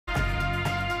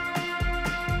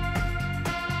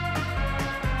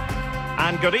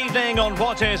And good evening on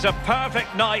what is a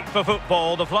perfect night for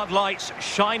football. The floodlights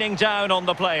shining down on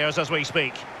the players as we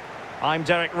speak. I'm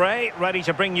Derek Ray, ready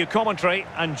to bring you commentary,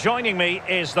 and joining me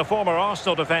is the former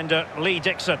Arsenal defender Lee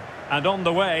Dixon. And on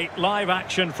the way, live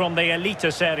action from the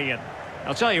Eliteserien.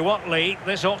 I'll tell you what, Lee,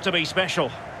 this ought to be special.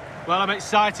 Well, I'm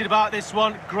excited about this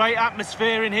one. Great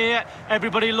atmosphere in here.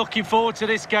 Everybody looking forward to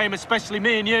this game, especially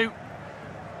me and you.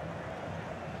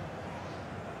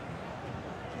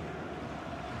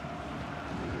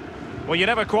 Well, you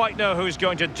never quite know who's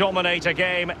going to dominate a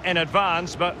game in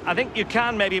advance, but I think you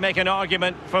can maybe make an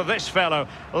argument for this fellow.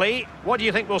 Lee, what do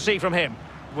you think we'll see from him?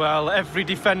 Well, every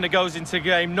defender goes into a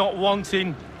game not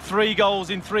wanting 3 goals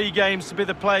in 3 games to be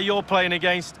the player you're playing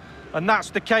against, and that's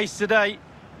the case today.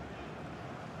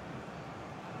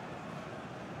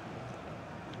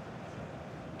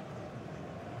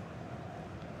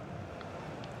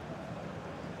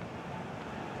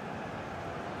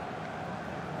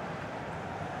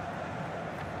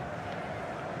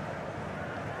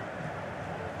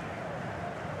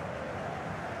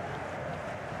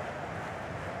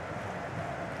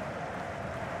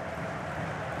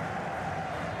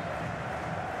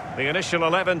 The initial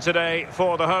 11 today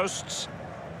for the hosts.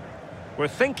 We're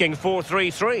thinking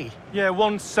 4-3-3. Yeah,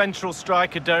 one central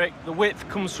striker, Derek. The width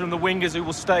comes from the wingers who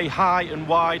will stay high and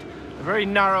wide. A very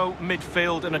narrow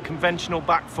midfield and a conventional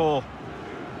back four.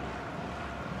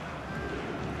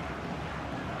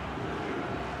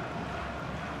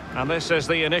 And this is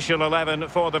the initial 11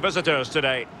 for the visitors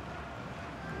today.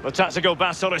 The tactical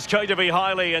battle is going to be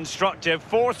highly instructive.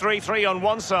 4-3-3 on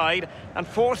one side and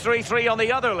 4-3-3 on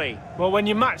the other, Lee. Well, when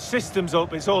you match systems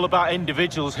up, it's all about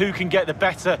individuals, who can get the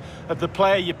better of the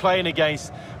player you're playing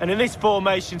against. And in this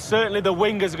formation, certainly the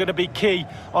wingers are going to be key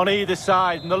on either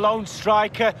side. And the lone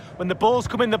striker, when the balls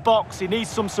come in the box, he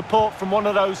needs some support from one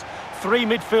of those 3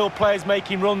 midfield players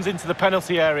making runs into the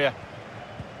penalty area.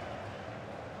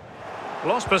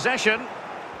 Lost possession.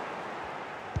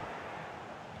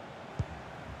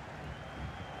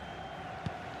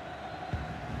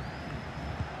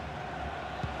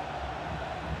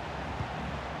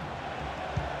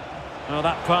 Oh,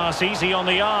 that pass easy on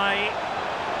the eye.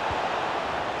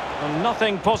 And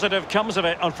nothing positive comes of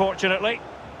it, unfortunately.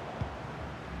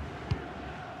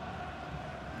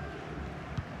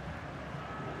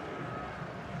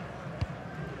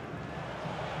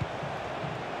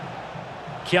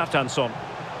 Kjartansson.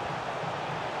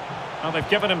 Well, they've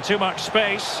given him too much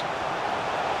space.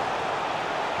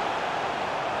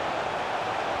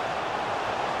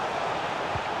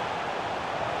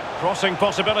 Crossing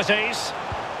possibilities.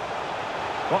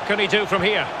 What can he do from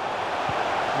here?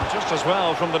 And just as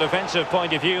well from the defensive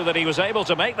point of view that he was able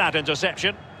to make that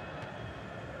interception.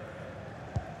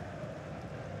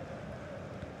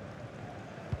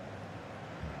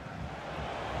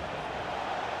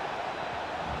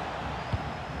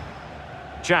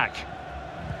 Jack.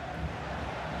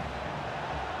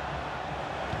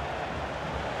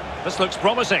 This looks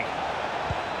promising.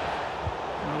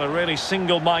 Well, a really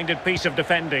single-minded piece of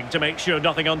defending to make sure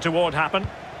nothing untoward happened.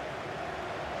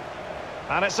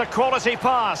 And it's a quality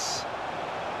pass.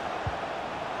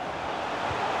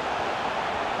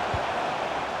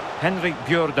 Henrik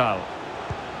Bjørdal.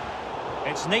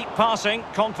 It's neat passing,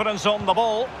 confidence on the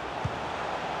ball.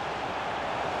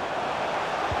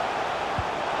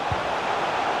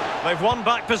 They've won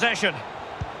back possession.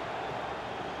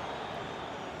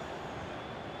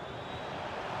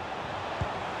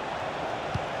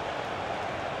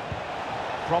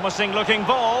 Promising looking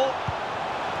ball.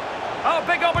 Oh,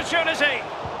 big opportunity.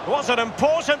 What an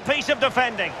important piece of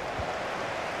defending.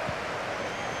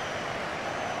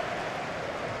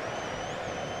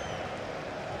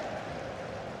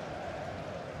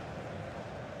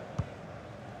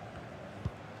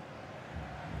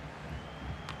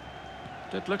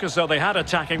 Did look as though they had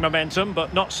attacking momentum,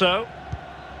 but not so.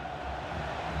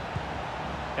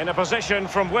 In a position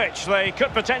from which they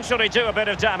could potentially do a bit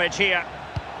of damage here.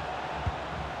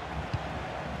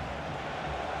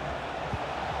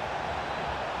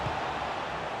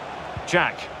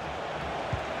 Jack.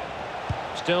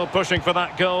 Still pushing for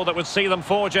that goal that would see them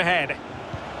forge ahead.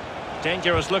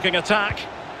 Dangerous looking attack.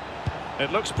 It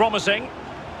looks promising.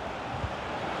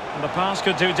 And the pass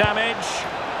could do damage.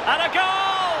 And a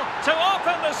goal to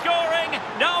open the scoring.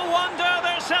 No wonder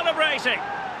they're celebrating.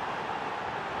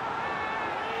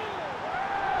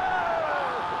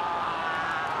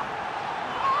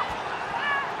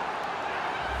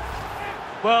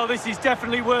 Well, this is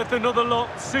definitely worth another look.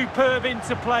 Superb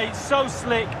interplay, so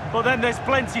slick, but then there's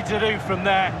plenty to do from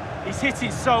there. He's hit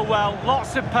it so well,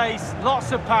 lots of pace,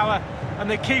 lots of power,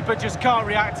 and the keeper just can't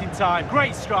react in time.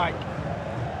 Great strike.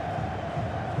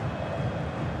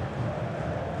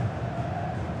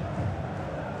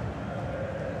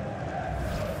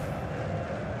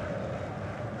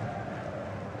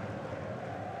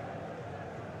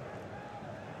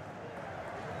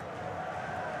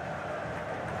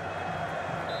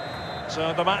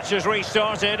 So the match has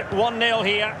restarted, 1-0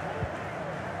 here.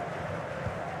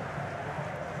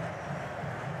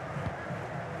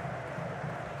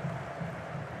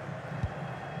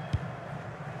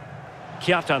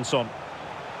 Kjartansson.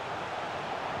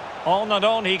 On and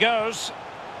on he goes.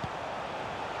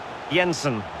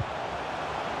 Jensen.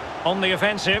 On the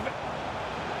offensive.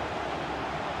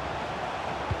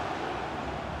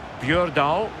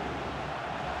 Bjørdal.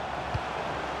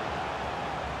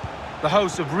 The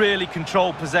hosts have really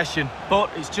controlled possession,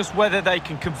 but it's just whether they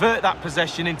can convert that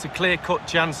possession into clear-cut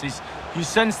chances. You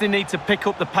sense they need to pick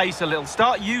up the pace a little,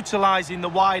 start utilising the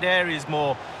wide areas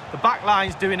more. The back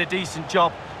line's doing a decent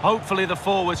job. Hopefully the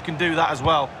forwards can do that as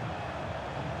well.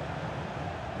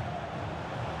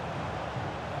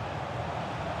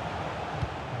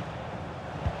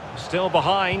 Still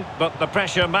behind, but the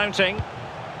pressure mounting.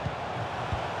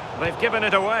 They've given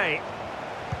it away.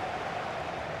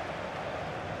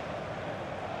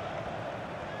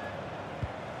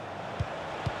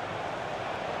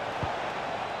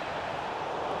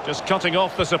 Just cutting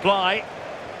off the supply.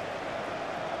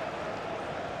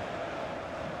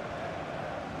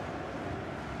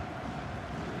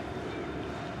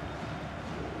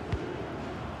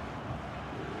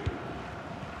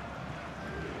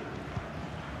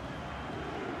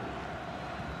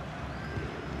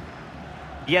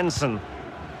 Jensen.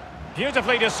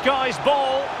 Beautifully disguised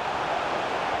ball.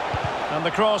 And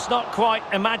the cross not quite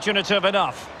imaginative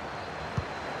enough.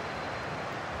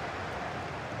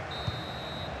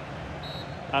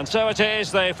 And so it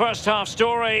is, the first half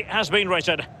story has been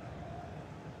written.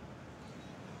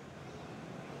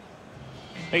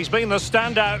 He's been the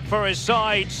standout for his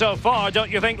side so far, don't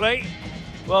you think, Lee?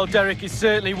 Well, Derek, it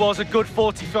certainly was a good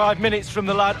 45 minutes from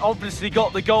the lad. Obviously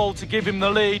got the goal to give him the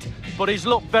lead, but he's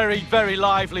looked very, very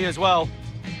lively as well.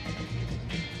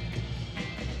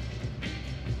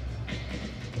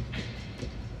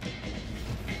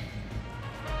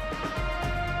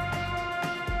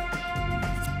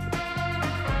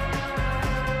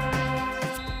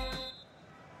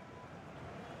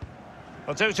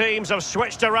 The two teams have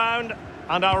switched around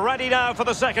and are ready now for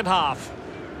the second half.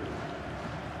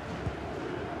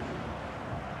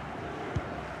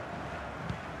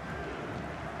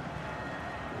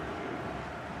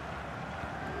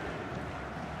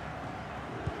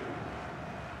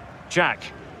 Jack.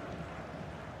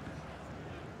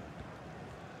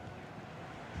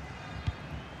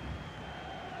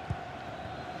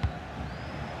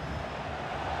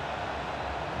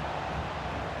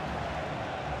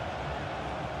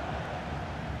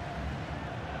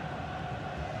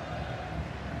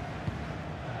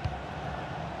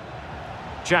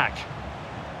 Jack.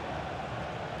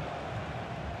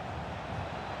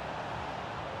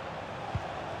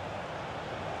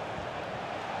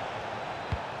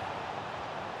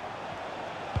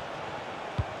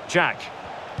 Jack.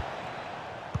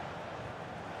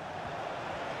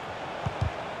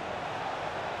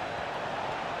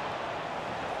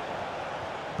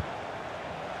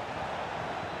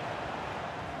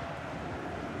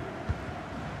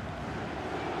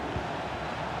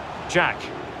 Jack.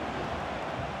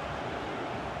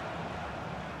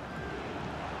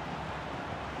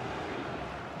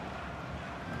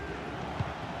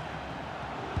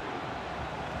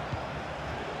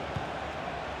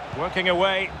 Working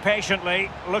away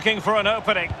patiently, looking for an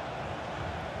opening.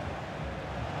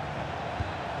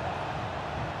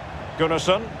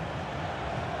 Gunnarsson.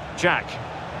 Jack.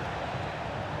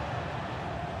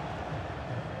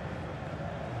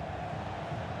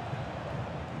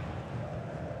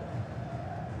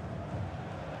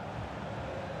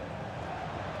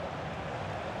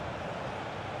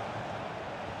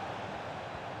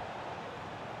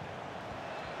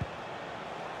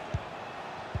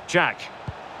 Jack.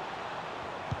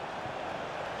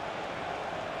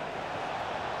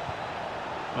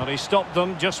 Well, he stopped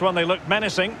them just when they looked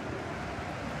menacing.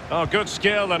 Oh, good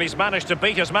skill, and he's managed to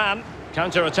beat his man.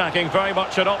 Counter-attacking, very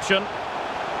much an option.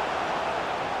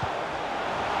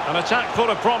 An attack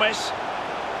full of promise.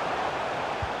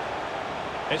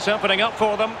 It's opening up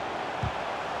for them.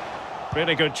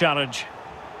 Really good challenge.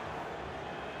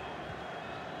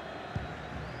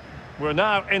 We're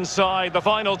now inside the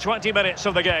final 20 minutes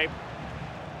of the game.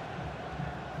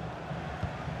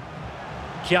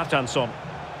 Kjartansson.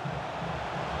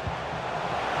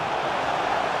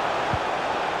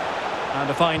 And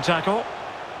a fine tackle.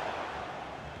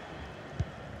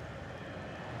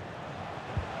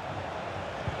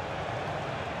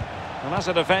 And as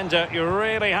a defender, you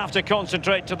really have to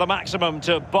concentrate to the maximum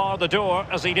to bar the door,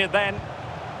 as he did then.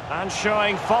 And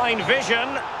showing fine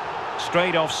vision.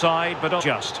 Straight offside, but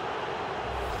just.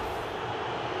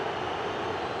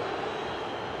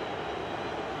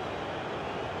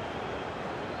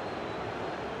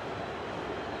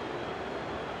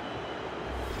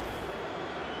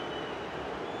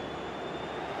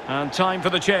 And time for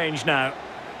the change now.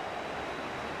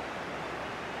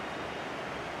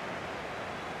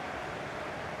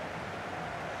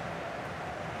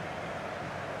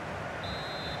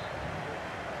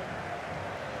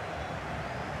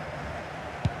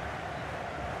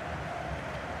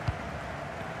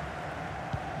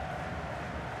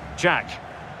 Jack.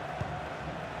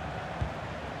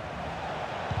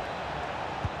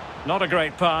 Not a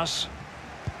great pass.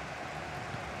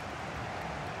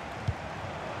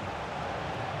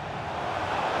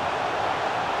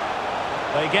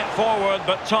 They get forward,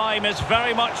 but time is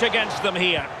very much against them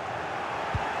here.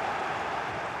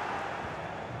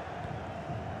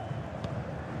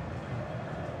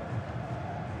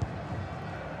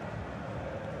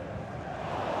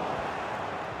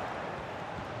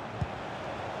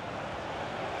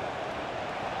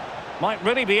 Might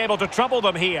really be able to trouble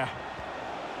them here.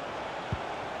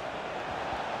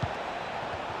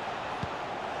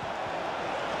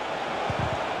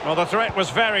 Well, the threat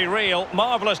was very real.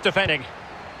 Marvellous defending.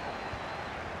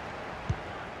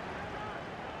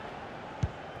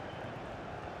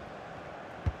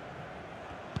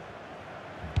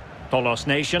 Polos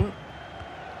Nation.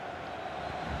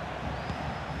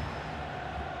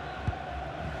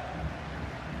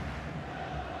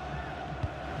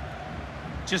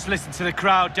 Just listen to the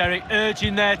crowd, Derek,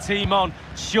 urging their team on.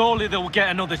 Surely they'll get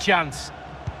another chance.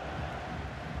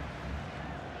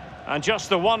 And just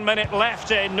the 1 minute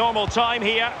left in normal time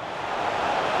here.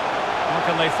 How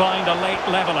can they find a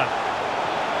late leveller?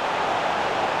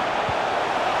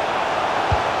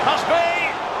 Must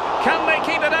be! Can they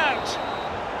keep it out?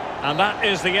 And that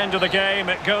is the end of the game.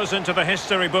 It goes into the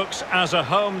history books as a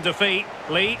home defeat.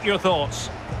 Lee, your thoughts?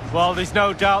 Well, there's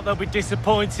no doubt they'll be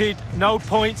disappointed. No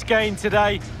points gained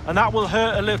today, and that will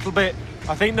hurt a little bit.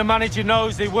 I think the manager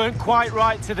knows they weren't quite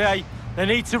right today. They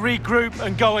need to regroup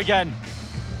and go again.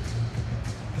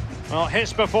 Well,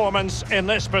 his performance in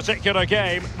this particular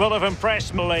game will have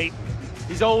impressed me, Lee.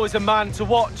 He's always a man to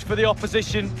watch for the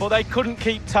opposition, but they couldn't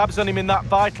keep tabs on him in that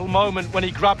vital moment when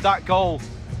he grabbed that goal.